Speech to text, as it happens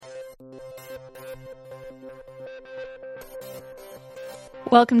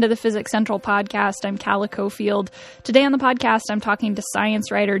Welcome to the Physics Central podcast. I'm Calico Field. Today on the podcast, I'm talking to science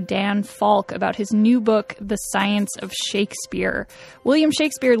writer Dan Falk about his new book, The Science of Shakespeare. William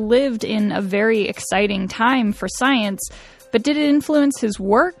Shakespeare lived in a very exciting time for science, but did it influence his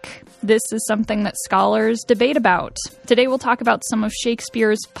work? This is something that scholars debate about. Today we'll talk about some of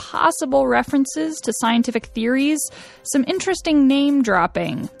Shakespeare's possible references to scientific theories, some interesting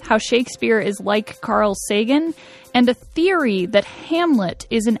name-dropping, how Shakespeare is like Carl Sagan, and a theory that Hamlet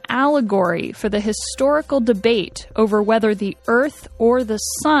is an allegory for the historical debate over whether the Earth or the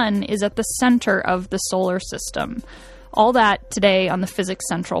Sun is at the center of the solar system. All that today on the Physics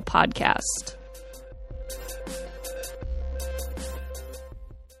Central podcast.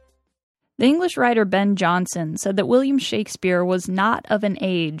 The English writer Ben Jonson said that William Shakespeare was not of an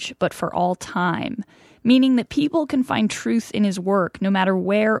age, but for all time, meaning that people can find truth in his work no matter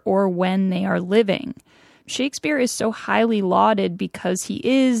where or when they are living. Shakespeare is so highly lauded because he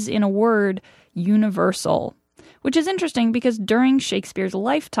is, in a word, universal. Which is interesting because during Shakespeare's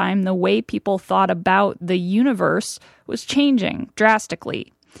lifetime, the way people thought about the universe was changing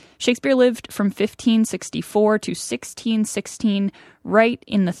drastically. Shakespeare lived from 1564 to 1616, right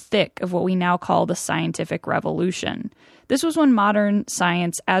in the thick of what we now call the scientific revolution. This was when modern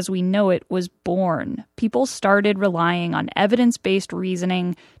science, as we know it, was born. People started relying on evidence-based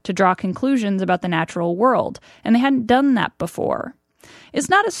reasoning to draw conclusions about the natural world, and they hadn't done that before. It's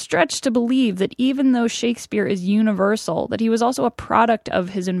not a stretch to believe that even though Shakespeare is universal, that he was also a product of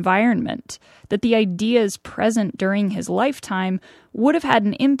his environment, that the ideas present during his lifetime would have had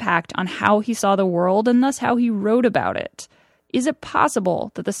an impact on how he saw the world and thus how he wrote about it. Is it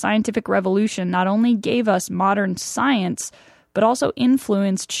possible that the scientific revolution not only gave us modern science, but also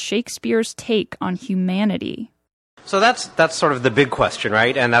influenced Shakespeare's take on humanity? So that's sort of the big question,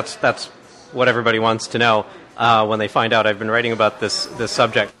 right? And that's what everybody wants to know when they find out I've been writing about this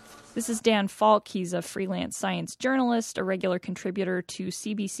subject. This is Dan Falk. He's a freelance science journalist, a regular contributor to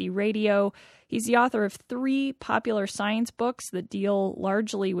CBC Radio. He's the author of 3 popular science books that deal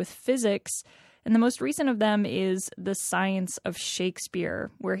largely with physics. And the most recent of them is The Science of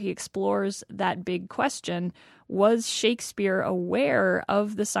Shakespeare, where he explores that big question: was Shakespeare aware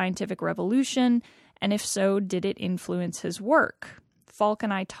of the scientific revolution? And if so, did it influence his work? Falk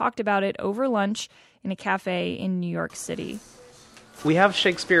and I talked about it over lunch in a cafe in New York City. We have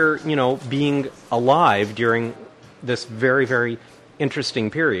Shakespeare, being alive during this very, very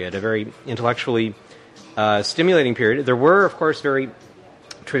interesting period, a very intellectually stimulating period. There were, of course, very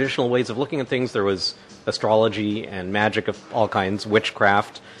traditional ways of looking at things. There was astrology and magic of all kinds,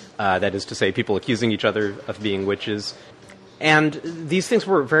 witchcraft, that is to say, people accusing each other of being witches. And these things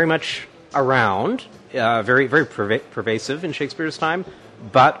were very much around, very, very pervasive in Shakespeare's time.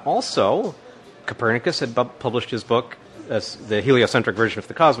 But also, Copernicus had published his book, the heliocentric version of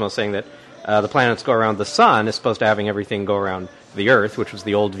the cosmos, saying that the planets go around the sun as opposed to having everything go around the earth, which was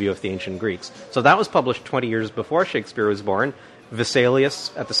the old view of the ancient Greeks. So that was published 20 years before Shakespeare was born.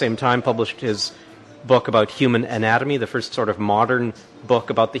 Vesalius, at the same time, published his book about human anatomy, the first sort of modern book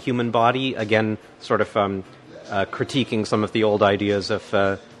about the human body, again, sort of critiquing some of the old ideas of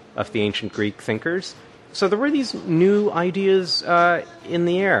the ancient Greek thinkers. So there were these new ideas in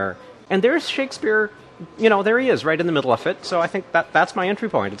the air. And there's Shakespeare, there he is, right in the middle of it. So I think that's my entry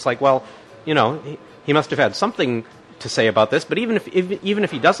point. It's like, well, he must have had something to say about this, but even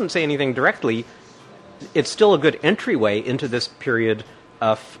if he doesn't say anything directly, it's still a good entryway into this period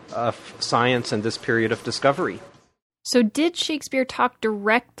of science and this period of discovery. So did Shakespeare talk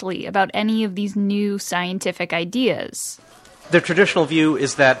directly about any of these new scientific ideas? The traditional view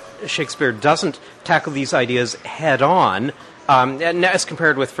is that Shakespeare doesn't tackle these ideas head-on, and as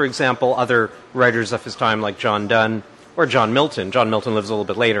compared with, for example, other writers of his time like John Donne or John Milton. John Milton lives a little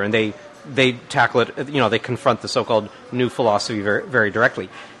bit later, and they tackle it, they confront the so-called new philosophy very, very directly.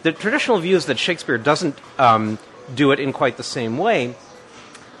 The traditional view is that Shakespeare doesn't do it in quite the same way,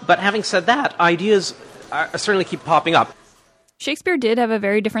 but having said that, ideas certainly keep popping up. Shakespeare did have a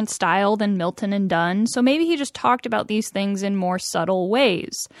very different style than Milton and Donne, so maybe he just talked about these things in more subtle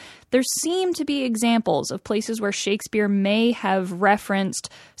ways. There seem to be examples of places where Shakespeare may have referenced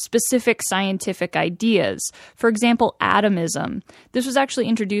specific scientific ideas. For example, atomism. This was actually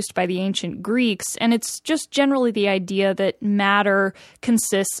introduced by the ancient Greeks, and it's just generally the idea that matter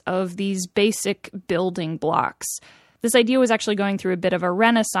consists of these basic building blocks. This idea was actually going through a bit of a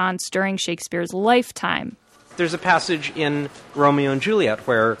renaissance during Shakespeare's lifetime. There's a passage in Romeo and Juliet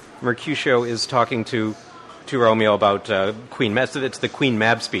where Mercutio is talking to Romeo about Queen Mab. It's the Queen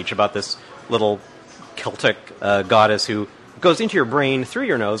Mab speech about this little Celtic goddess who goes into your brain through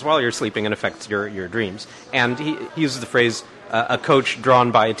your nose while you're sleeping and affects your dreams. And he uses the phrase, a coach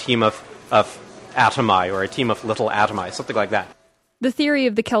drawn by a team of atomi, or a team of little atomi, something like that. The theory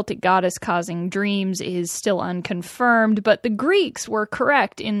of the Celtic goddess causing dreams is still unconfirmed, but the Greeks were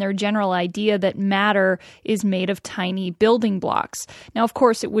correct in their general idea that matter is made of tiny building blocks. Now, of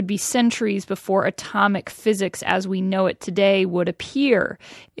course, it would be centuries before atomic physics as we know it today would appear.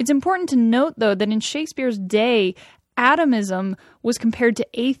 It's important to note, though, that in Shakespeare's day, atomism was compared to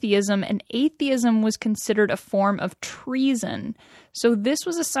atheism, and atheism was considered a form of treason. So this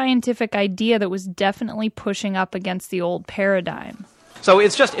was a scientific idea that was definitely pushing up against the old paradigm. So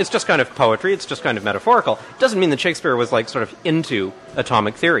it's just kind of poetry, it's just kind of metaphorical. It doesn't mean that Shakespeare was like sort of into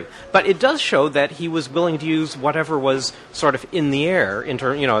atomic theory. But it does show that he was willing to use whatever was sort of in the air,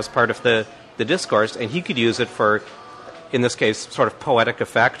 as part of the discourse, and he could use it for, in this case, sort of poetic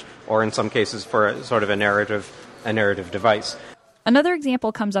effect, or in some cases for a sort of a narrative device. Another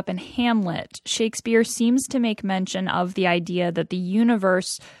example comes up in Hamlet. Shakespeare seems to make mention of the idea that the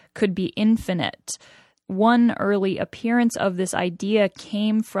universe could be infinite. One early appearance of this idea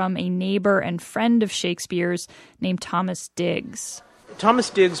came from a neighbor and friend of Shakespeare's named Thomas Digges. Thomas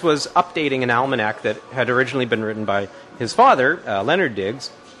Digges was updating an almanac that had originally been written by his father, Leonard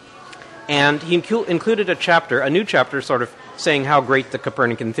Digges, and he included a new chapter sort of saying how great the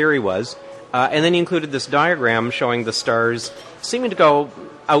Copernican theory was, and then he included this diagram showing the stars seeming to go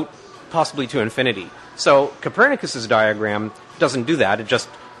out possibly to infinity. So Copernicus's diagram doesn't do that, it just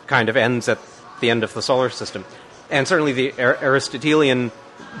kind of ends at the end of the solar system. And certainly the Aristotelian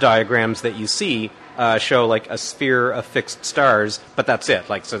diagrams that you see show like a sphere of fixed stars, but that's it.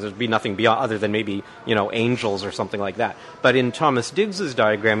 So there'd be nothing beyond, other than maybe, angels or something like that. But in Thomas Digges's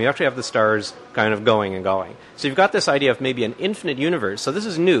diagram, you actually have the stars kind of going and going. So you've got this idea of maybe an infinite universe. So this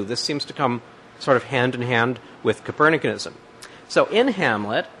is new. This seems to come sort of hand in hand with Copernicanism. So in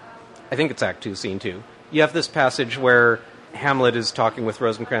Hamlet, I think it's Act 2, Scene 2, you have this passage where Hamlet is talking with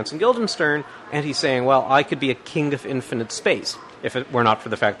Rosencrantz and Guildenstern, and he's saying, well, I could be a king of infinite space if it were not for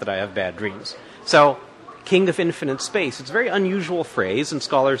the fact that I have bad dreams. So, king of infinite space, it's a very unusual phrase, and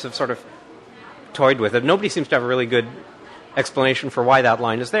scholars have sort of toyed with it. Nobody seems to have a really good explanation for why that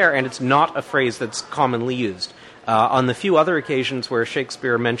line is there, and it's not a phrase that's commonly used. On the few other occasions where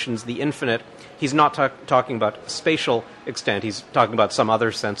Shakespeare mentions the infinite, he's not talking about spatial extent, he's talking about some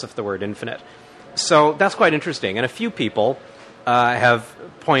other sense of the word infinite. So that's quite interesting, and a few people have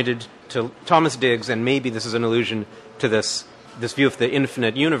pointed to Thomas Digges, and maybe this is an allusion to this view of the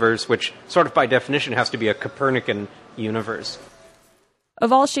infinite universe, which sort of by definition has to be a Copernican universe.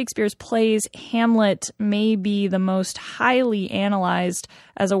 Of all Shakespeare's plays, Hamlet may be the most highly analyzed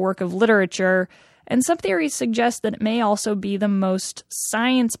as a work of literature, and some theories suggest that it may also be the most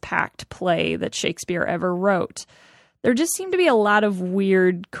science-packed play that Shakespeare ever wrote. There just seem to be a lot of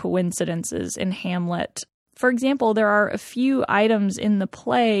weird coincidences in Hamlet. For example, there are a few items in the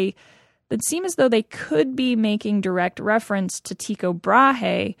play that seem as though they could be making direct reference to Tycho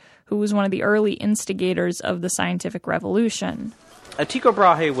Brahe, who was one of the early instigators of the scientific revolution. Tycho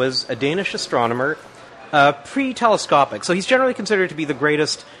Brahe was a Danish astronomer, pre-telescopic, so he's generally considered to be the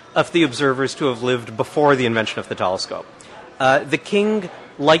greatest of the observers to have lived before the invention of the telescope. The king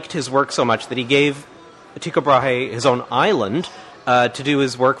liked his work so much that he gave Tycho Brahe his own island to do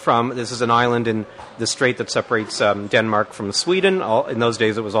his work from. This is an island in the strait that separates Denmark from Sweden. In those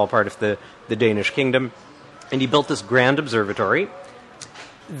days, it was all part of the Danish kingdom. And he built this grand observatory.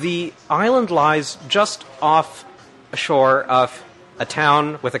 The island lies just off shore of a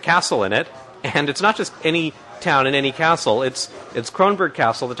town with a castle in it. And it's not just any town and any castle. It's Kronborg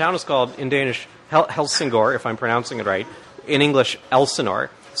Castle. The town is called, in Danish, Helsingør, if I'm pronouncing it right. In English, Elsinore.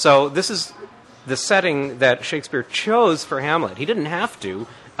 So this is the setting that Shakespeare chose for Hamlet. He didn't have to.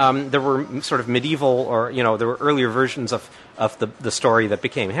 There were sort of medieval, or there were earlier versions of the story that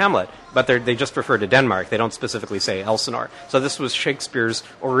became Hamlet, but they just refer to Denmark. They don't specifically say Elsinore. So this was Shakespeare's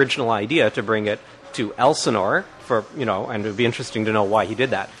original idea, to bring it to Elsinore and it would be interesting to know why he did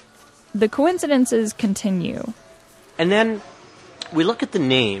that. The coincidences continue. And then we look at the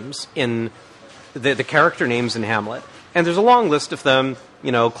names in the character names in Hamlet, and there's a long list of them.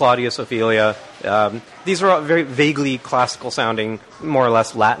 Claudius, Ophelia. These are all very vaguely classical-sounding, more or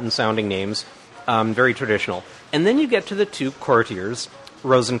less Latin-sounding names, very traditional. And then you get to the two courtiers,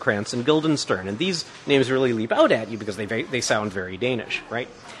 Rosencrantz and Guildenstern, and these names really leap out at you because they sound very Danish, right?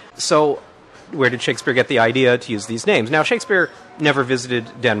 So where did Shakespeare get the idea to use these names? Now, Shakespeare never visited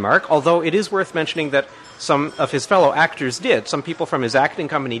Denmark, although it is worth mentioning that some of his fellow actors did. Some people from his acting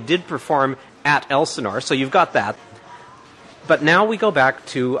company did perform at Elsinore, so you've got that. But now we go back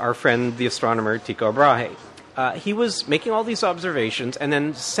to our friend, the astronomer Tycho Brahe. he was making all these observations and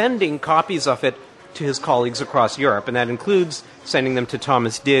then sending copies of it to his colleagues across Europe, and that includes sending them to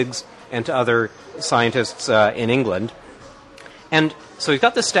Thomas Digges and to other scientists in England. And so he's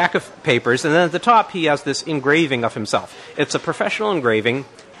got this stack of papers, and then at the top he has this engraving of himself. It's a professional engraving,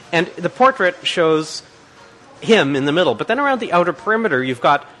 and the portrait shows him in the middle, but then around the outer perimeter you've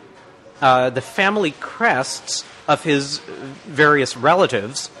got the family crests of his various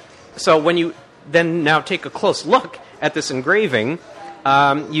relatives. So when you then now take a close look at this engraving,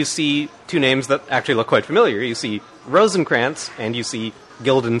 you see two names that actually look quite familiar. You see Rosencrantz and you see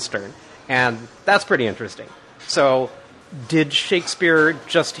Guildenstern. And that's pretty interesting. So did Shakespeare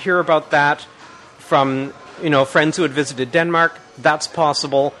just hear about that from, friends who had visited Denmark? That's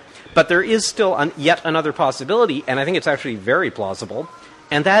possible. But there is still yet another possibility, and I think it's actually very plausible,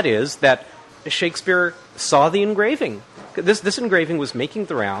 and that is that Shakespeare saw the engraving. This engraving was making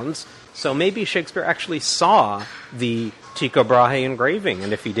the rounds, so maybe Shakespeare actually saw the Tycho Brahe engraving,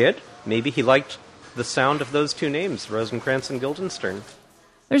 and if he did, maybe he liked the sound of those two names, Rosencrantz and Guildenstern.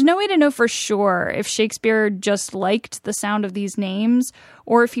 There's no way to know for sure if Shakespeare just liked the sound of these names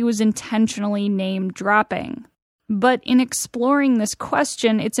or if he was intentionally name-dropping. But in exploring this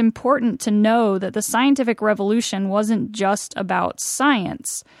question, it's important to know that the scientific revolution wasn't just about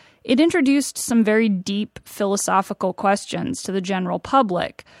science. It introduced some very deep philosophical questions to the general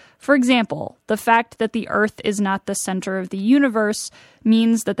public. For example, the fact that the Earth is not the center of the universe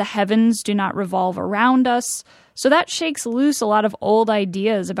means that the heavens do not revolve around us, so that shakes loose a lot of old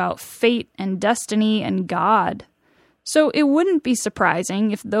ideas about fate and destiny and God. So it wouldn't be surprising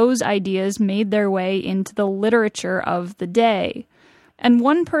if those ideas made their way into the literature of the day. And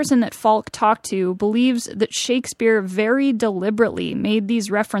one person that Falk talked to believes that Shakespeare very deliberately made these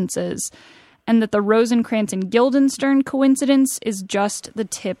references, and that the Rosencrantz and Guildenstern coincidence is just the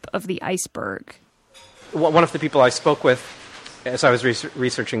tip of the iceberg. One of the people I spoke with as I was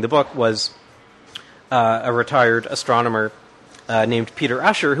researching the book was a retired astronomer named Peter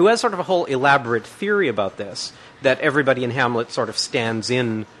Usher, who has sort of a whole elaborate theory about this, that everybody in Hamlet sort of stands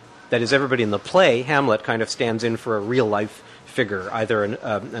in, that is, everybody in the play, Hamlet, kind of stands in for a real-life figure, either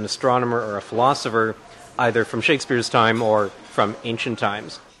an astronomer or a philosopher, either from Shakespeare's time or from ancient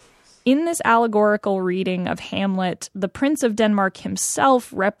times. In this allegorical reading of Hamlet, the Prince of Denmark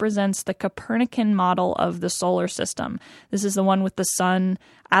himself represents the Copernican model of the solar system. This is the one with the sun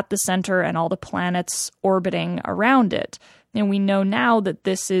at the center and all the planets orbiting around it. And we know now that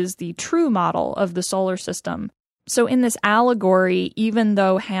this is the true model of the solar system. So in this allegory, even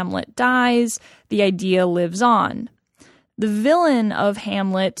though Hamlet dies, the idea lives on. The villain of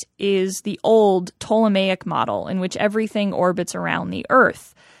Hamlet is the old Ptolemaic model, in which everything orbits around the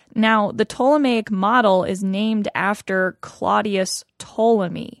Earth. Now, the Ptolemaic model is named after Claudius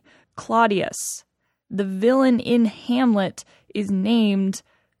Ptolemy. Claudius. The villain in Hamlet is named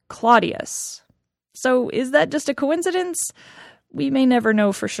Claudius. So is that just a coincidence? We may never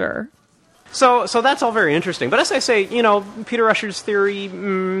know for sure. So that's all very interesting. But as I say, Peter Usher's theory,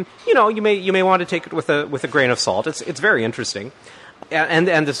 you may want to take it with a grain of salt. It's very interesting. And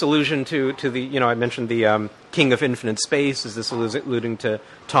this allusion to the, I mentioned the King of Infinite Space, is this alluding to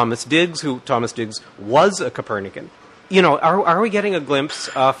Thomas Digges, who Thomas Digges was a Copernican. Are we getting a glimpse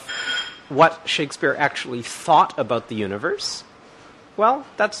of what Shakespeare actually thought about the universe? Well,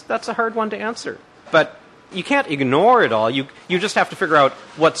 that's a hard one to answer. But you can't ignore it all. You just have to figure out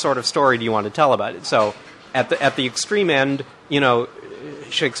what sort of story do you want to tell about it. So at the extreme end,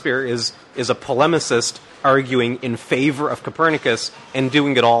 Shakespeare is a polemicist arguing in favor of Copernicus and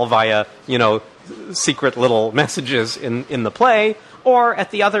doing it all via, secret little messages in the play. Or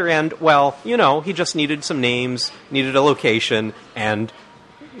at the other end, he just needed some names, needed a location, and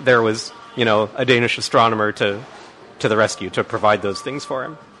there was, a Danish astronomer to the rescue to provide those things for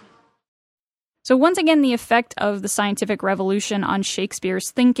him. So once again, the effect of the scientific revolution on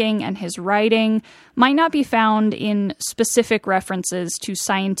Shakespeare's thinking and his writing might not be found in specific references to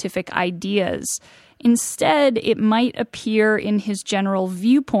scientific ideas. Instead, it might appear in his general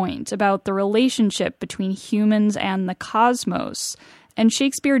viewpoint about the relationship between humans and the cosmos. And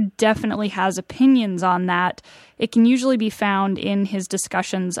Shakespeare definitely has opinions on that. It can usually be found in his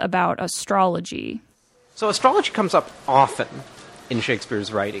discussions about astrology. So astrology comes up often in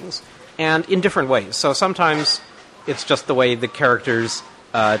Shakespeare's writings, and in different ways. So sometimes it's just the way the characters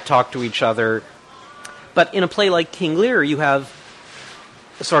talk to each other. But in a play like King Lear, you have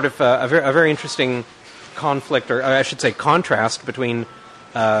sort of a very interesting conflict, or I should say contrast, between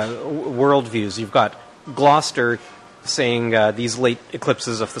worldviews. You've got Gloucester saying these late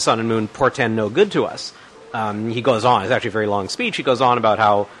eclipses of the sun and moon portend no good to us. He goes on. It's actually a very long speech. He goes on about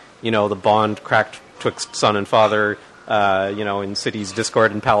how, the bond cracked twixt son and father, in cities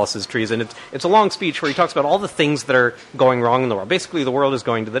discord and palaces treason. It's a long speech where he talks about all the things that are going wrong in the world. Basically, the world is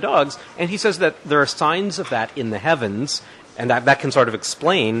going to the dogs, and he says that there are signs of that in the heavens, and that can sort of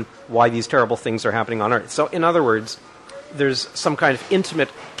explain why these terrible things are happening on Earth. So, in other words, there's some kind of intimate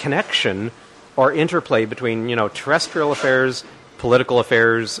connection or interplay between, terrestrial affairs, political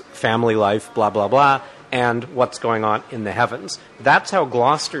affairs, family life, blah, blah, blah, and what's going on in the heavens. That's how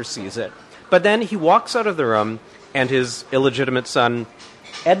Gloucester sees it. But then he walks out of the room, and his illegitimate son,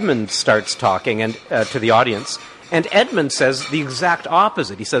 Edmund, starts talking and to the audience. And Edmund says the exact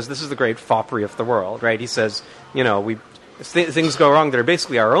opposite. He says, this is the great foppery of the world, right? He says, things go wrong that are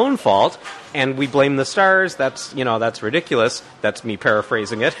basically our own fault, and we blame the stars. That's ridiculous. That's me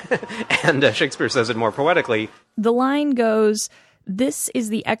paraphrasing it. And Shakespeare says it more poetically. The line goes, "This is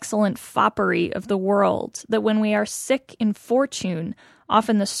the excellent foppery of the world, that when we are sick in fortune,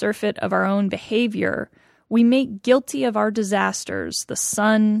 often the surfeit of our own behavior, we make guilty of our disasters, the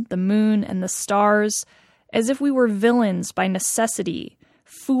sun, the moon, and the stars, as if we were villains by necessity,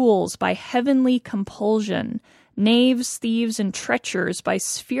 fools by heavenly compulsion, knaves, thieves, and treachers by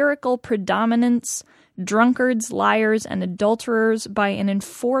spherical predominance, drunkards, liars, and adulterers by an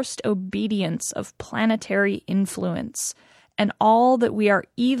enforced obedience of planetary influence, and all that we are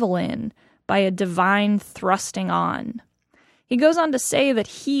evil in by a divine thrusting on." He goes on to say that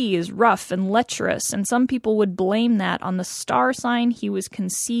he is rough and lecherous, and some people would blame that on the star sign he was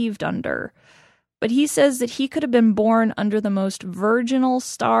conceived under. But he says that he could have been born under the most virginal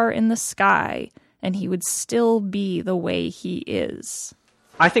star in the sky, and he would still be the way he is.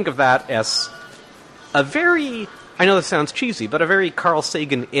 I think of that as a very, I know this sounds cheesy, but a very Carl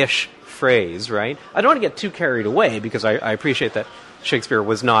Sagan-ish phrase, right? I don't want to get too carried away, because I appreciate that Shakespeare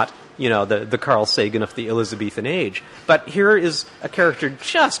was not, the Carl Sagan of the Elizabethan age. But here is a character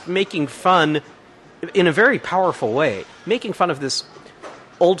just making fun, in a very powerful way, making fun of this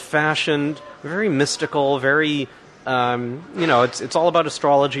old-fashioned, very mystical, very, it's all about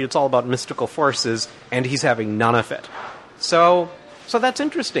astrology, it's all about mystical forces, and he's having none of it. So that's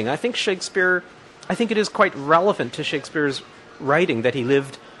interesting. I think it is quite relevant to Shakespeare's writing that he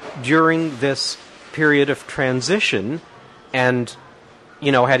lived during this period of transition, and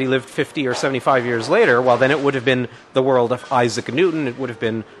had he lived 50 or 75 years later, well, then it would have been the world of Isaac Newton. It would have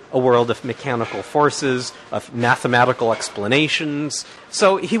been a world of mechanical forces, of mathematical explanations.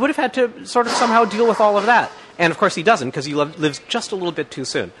 So he would have had to sort of somehow deal with all of that. And, of course, he doesn't, because he lives just a little bit too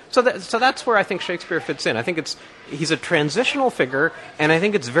soon. So that's where I think Shakespeare fits in. I think he's a transitional figure, and I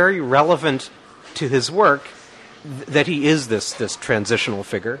think it's very relevant to his work that he is this transitional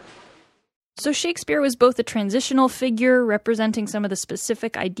figure. So Shakespeare was both a transitional figure representing some of the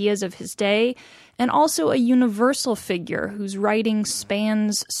specific ideas of his day, and also a universal figure whose writing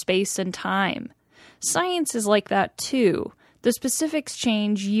spans space and time. Science is like that too. The specifics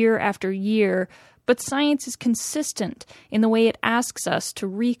change year after year, but science is consistent in the way it asks us to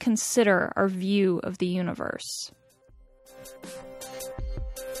reconsider our view of the universe.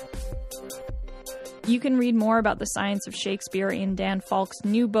 You can read more about the science of Shakespeare in Dan Falk's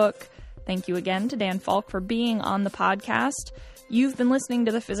new book. Thank you again to Dan Falk for being on the podcast. You've been listening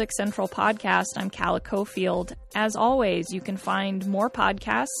to the Physics Central podcast. I'm Calla Cofield. As always, you can find more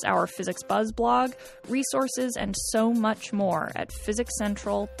podcasts, our Physics Buzz blog, resources, and so much more at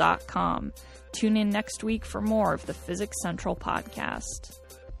physicscentral.com. Tune in next week for more of the Physics Central podcast.